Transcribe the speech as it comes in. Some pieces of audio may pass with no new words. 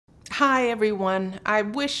Hi everyone. I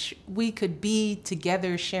wish we could be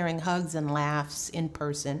together sharing hugs and laughs in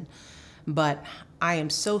person, but I am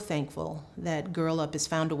so thankful that Girl Up has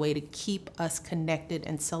found a way to keep us connected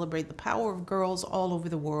and celebrate the power of girls all over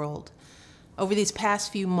the world. Over these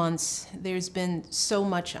past few months, there's been so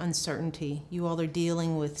much uncertainty. You all are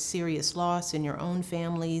dealing with serious loss in your own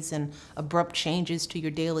families and abrupt changes to your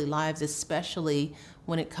daily lives, especially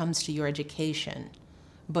when it comes to your education.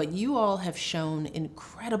 But you all have shown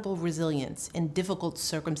incredible resilience in difficult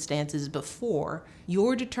circumstances before.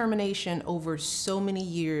 Your determination over so many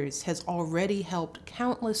years has already helped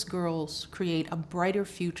countless girls create a brighter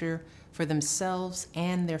future for themselves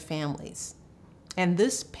and their families. And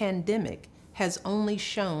this pandemic has only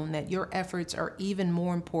shown that your efforts are even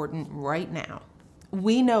more important right now.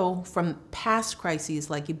 We know from past crises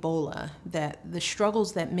like Ebola that the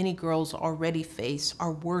struggles that many girls already face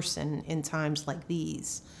are worsened in times like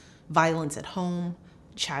these. Violence at home,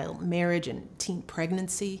 child marriage and teen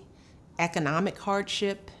pregnancy, economic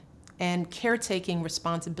hardship, and caretaking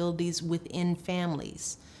responsibilities within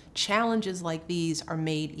families. Challenges like these are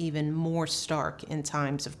made even more stark in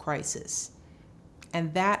times of crisis.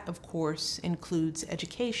 And that, of course, includes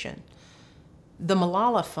education. The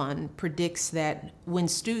Malala Fund predicts that when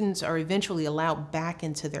students are eventually allowed back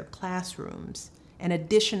into their classrooms, an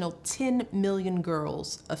additional 10 million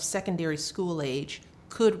girls of secondary school age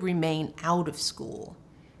could remain out of school.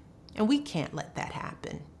 And we can't let that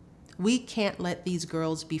happen. We can't let these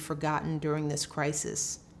girls be forgotten during this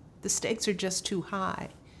crisis. The stakes are just too high.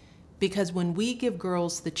 Because when we give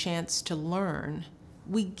girls the chance to learn,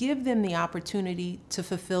 we give them the opportunity to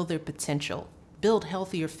fulfill their potential, build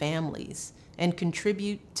healthier families, and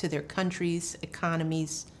contribute to their countries'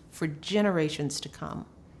 economies for generations to come.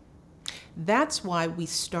 That's why we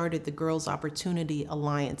started the Girls' Opportunity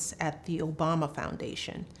Alliance at the Obama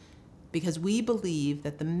Foundation, because we believe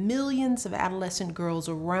that the millions of adolescent girls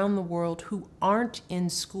around the world who aren't in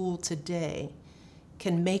school today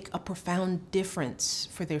can make a profound difference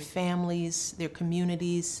for their families, their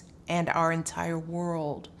communities, and our entire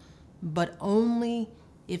world, but only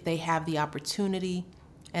if they have the opportunity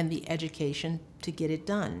and the education to get it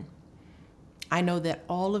done. I know that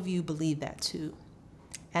all of you believe that too.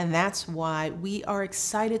 And that's why we are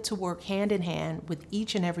excited to work hand in hand with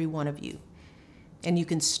each and every one of you. And you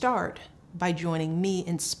can start by joining me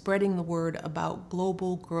in spreading the word about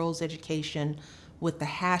global girls' education with the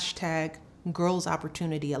hashtag Girls'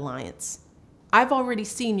 Opportunity Alliance. I've already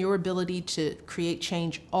seen your ability to create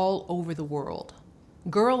change all over the world.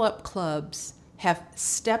 Girl Up clubs have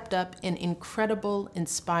stepped up in incredible,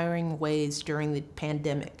 inspiring ways during the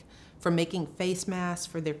pandemic, from making face masks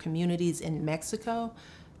for their communities in Mexico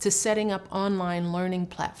to setting up online learning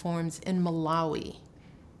platforms in Malawi.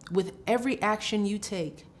 With every action you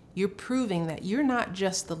take, you're proving that you're not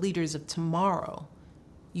just the leaders of tomorrow,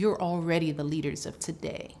 you're already the leaders of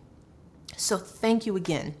today. So thank you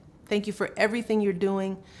again. Thank you for everything you're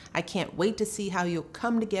doing. I can't wait to see how you'll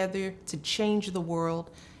come together to change the world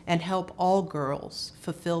and help all girls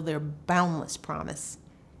fulfill their boundless promise.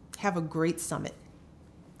 Have a great summit.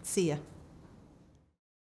 See ya.